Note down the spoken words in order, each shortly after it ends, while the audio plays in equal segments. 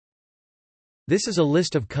This is a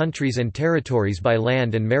list of countries and territories by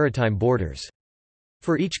land and maritime borders.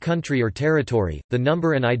 For each country or territory, the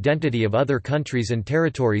number and identity of other countries and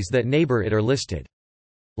territories that neighbor it are listed.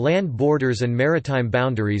 Land borders and maritime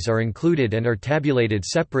boundaries are included and are tabulated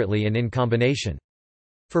separately and in combination.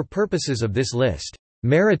 For purposes of this list,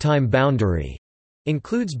 maritime boundary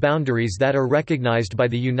includes boundaries that are recognized by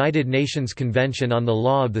the United Nations Convention on the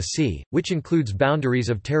Law of the Sea, which includes boundaries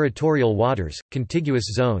of territorial waters, contiguous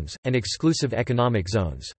zones, and exclusive economic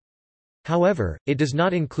zones. However, it does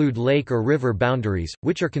not include lake or river boundaries,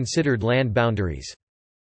 which are considered land boundaries.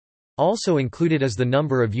 Also included is the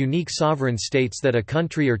number of unique sovereign states that a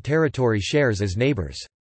country or territory shares as neighbors.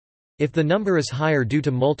 If the number is higher due to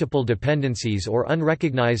multiple dependencies or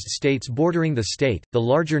unrecognized states bordering the state, the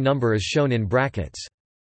larger number is shown in brackets.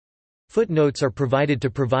 Footnotes are provided to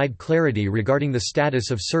provide clarity regarding the status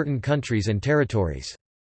of certain countries and territories.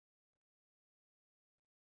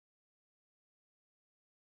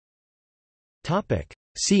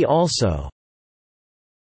 See also: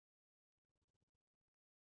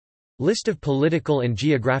 List of political and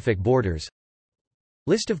geographic borders,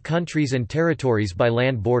 List of countries and territories by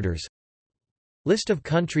land borders, List of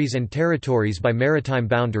countries and territories by maritime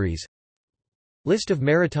boundaries, List of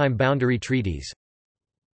maritime boundary treaties,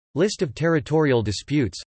 List of territorial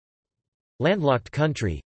disputes, Landlocked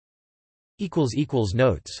country.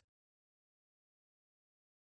 Notes